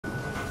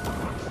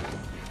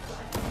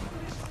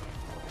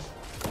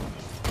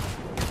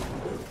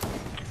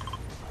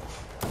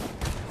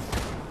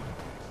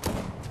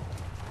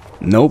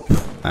Nope,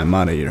 I'm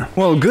out of here.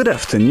 Well, good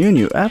afternoon,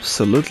 you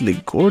absolutely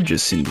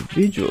gorgeous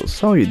individuals.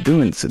 How are you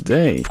doing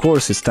today? Of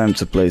course, it's time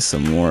to play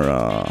some more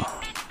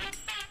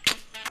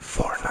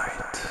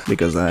Fortnite.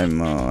 Because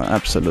I'm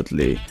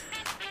absolutely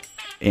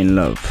in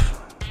love.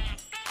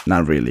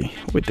 Not really,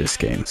 with this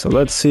game. So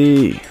let's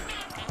see.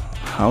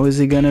 How is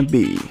it gonna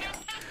be?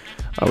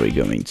 Are we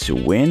going to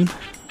win?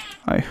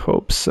 I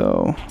hope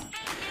so.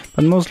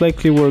 But most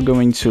likely we're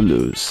going to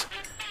lose.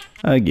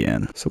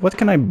 Again. So what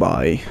can I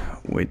buy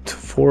with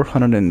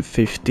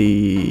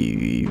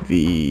 450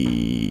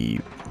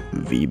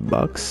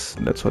 V-Bucks?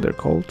 That's what they're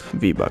called?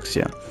 V-Bucks,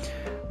 yeah.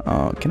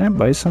 Can I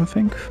buy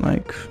something?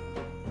 Like,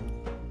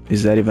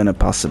 is that even a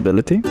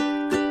possibility?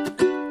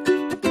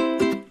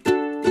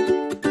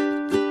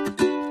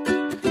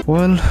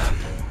 Well,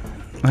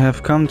 I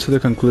have come to the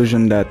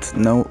conclusion that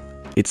no,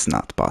 it's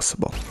not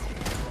possible.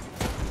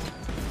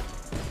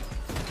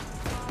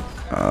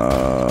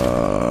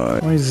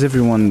 Why is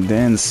everyone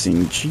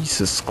dancing?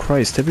 Jesus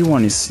Christ,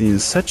 everyone is in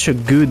such a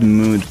good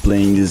mood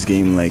playing this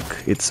game like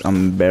it's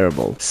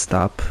unbearable.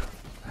 Stop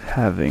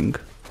having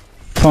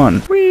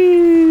fun.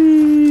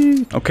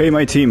 Whee! Okay,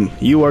 my team,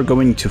 you are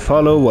going to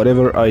follow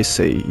whatever I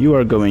say. You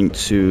are going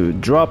to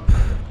drop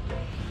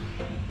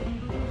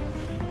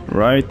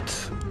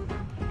right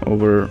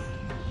over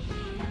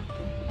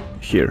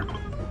here.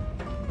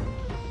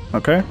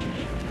 Okay?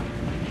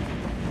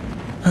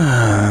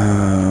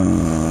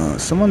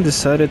 Someone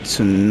decided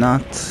to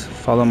not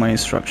follow my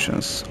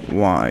instructions.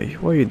 Why?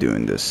 Why are you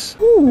doing this?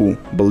 Ooh,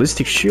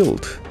 ballistic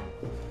shield.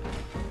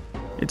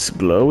 It's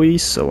glowy,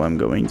 so I'm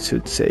going to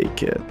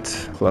take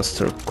it.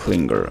 Cluster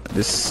clinger.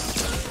 This...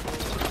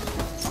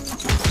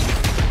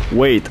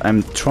 Wait,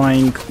 I'm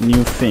trying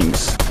new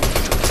things.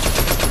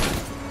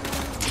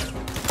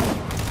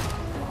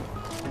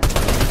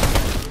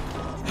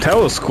 That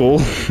was cool.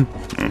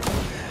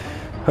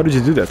 How did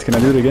you do that? Can I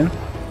do it again?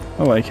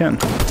 Oh, I can.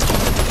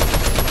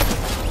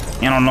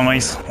 You know,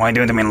 noise. Why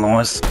do you mean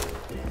noise?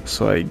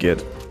 So I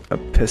get a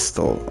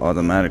pistol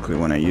automatically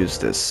when I use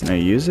this. Can I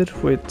use it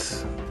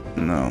with...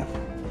 No.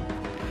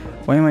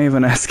 Why am I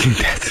even asking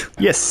that?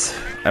 Yes,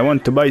 I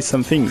want to buy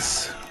some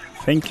things.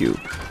 Thank you.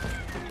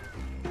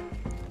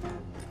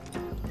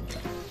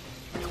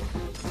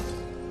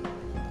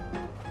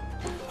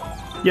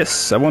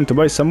 Yes, I want to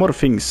buy some more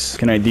things.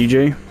 Can I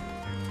DJ?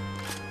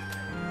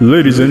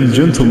 Ladies and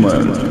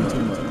gentlemen,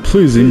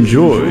 please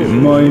enjoy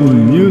my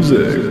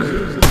music.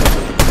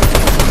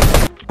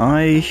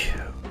 I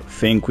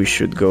think we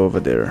should go over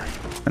there.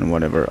 And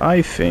whatever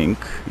I think,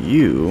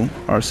 you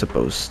are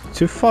supposed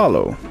to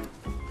follow.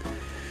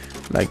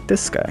 Like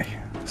this guy.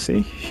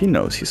 See? He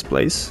knows his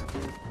place.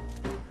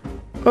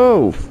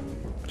 Oh!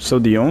 So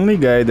the only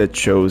guy that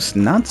chose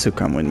not to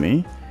come with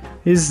me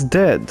is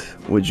dead.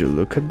 Would you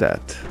look at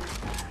that?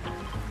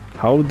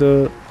 How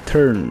the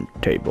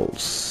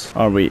turntables.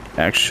 Are we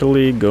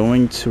actually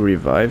going to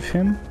revive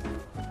him?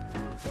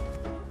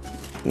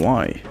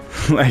 Why?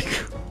 Like,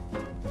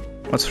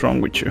 what's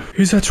wrong with you?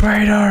 He's a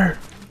traitor!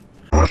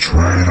 A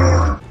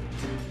traitor!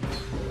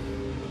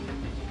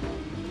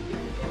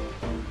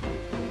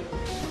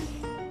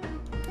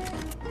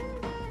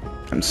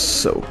 I'm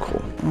so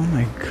cool. Oh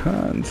my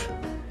god.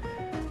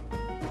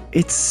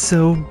 It's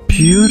so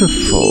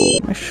beautiful.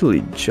 I'm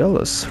actually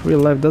jealous. Real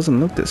life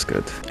doesn't look this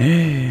good.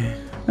 Hey.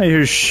 I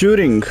hear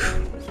shooting.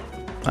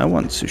 I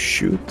want to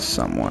shoot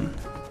someone.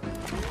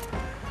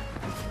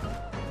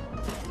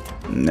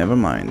 Never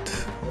mind.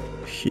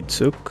 He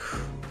took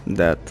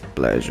that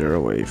pleasure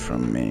away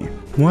from me.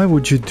 Why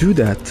would you do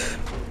that?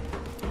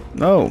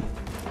 Oh.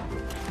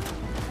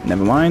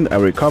 Never mind, I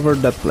recovered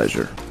that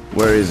pleasure.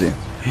 Where is he?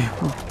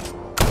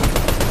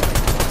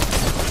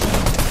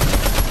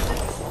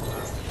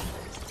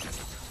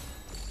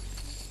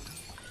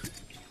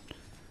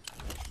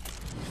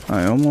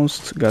 I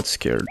almost got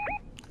scared.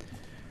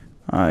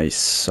 I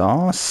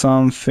saw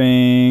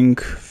something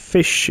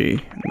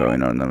fishy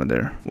going on over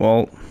there.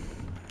 Well,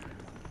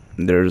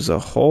 there's a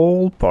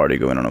whole party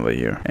going on over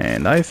here,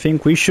 and I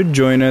think we should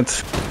join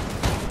it.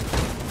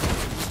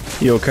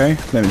 You okay?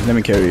 Let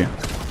me carry you.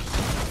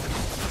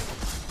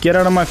 Get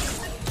out of my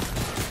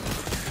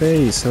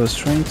face! I was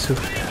trying to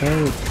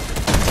help.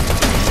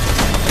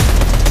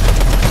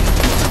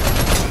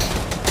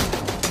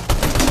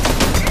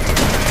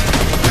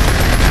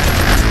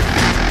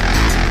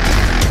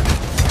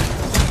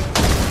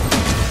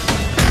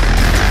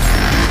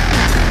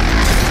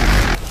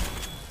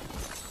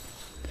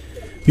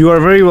 You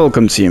are very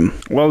welcome, team.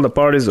 Well, the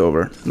party's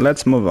over.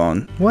 Let's move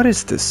on. What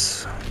is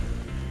this?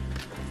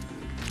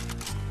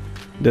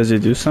 Does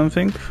it do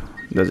something?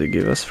 Does it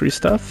give us free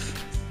stuff?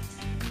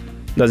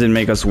 Does it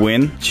make us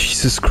win?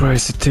 Jesus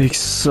Christ, it takes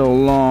so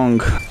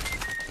long.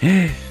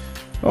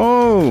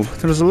 Oh,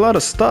 there's a lot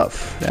of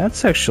stuff.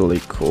 That's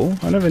actually cool.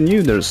 I never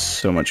knew there's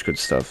so much good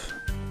stuff.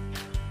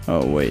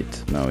 Oh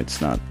wait, no,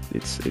 it's not.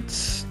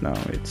 It's not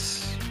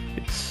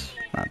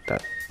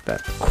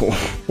that cool.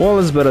 Well,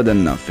 it's better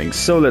than nothing,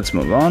 so let's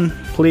move on,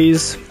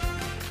 please.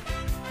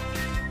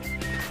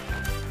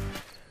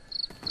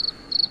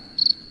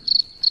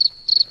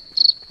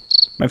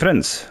 My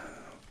friends,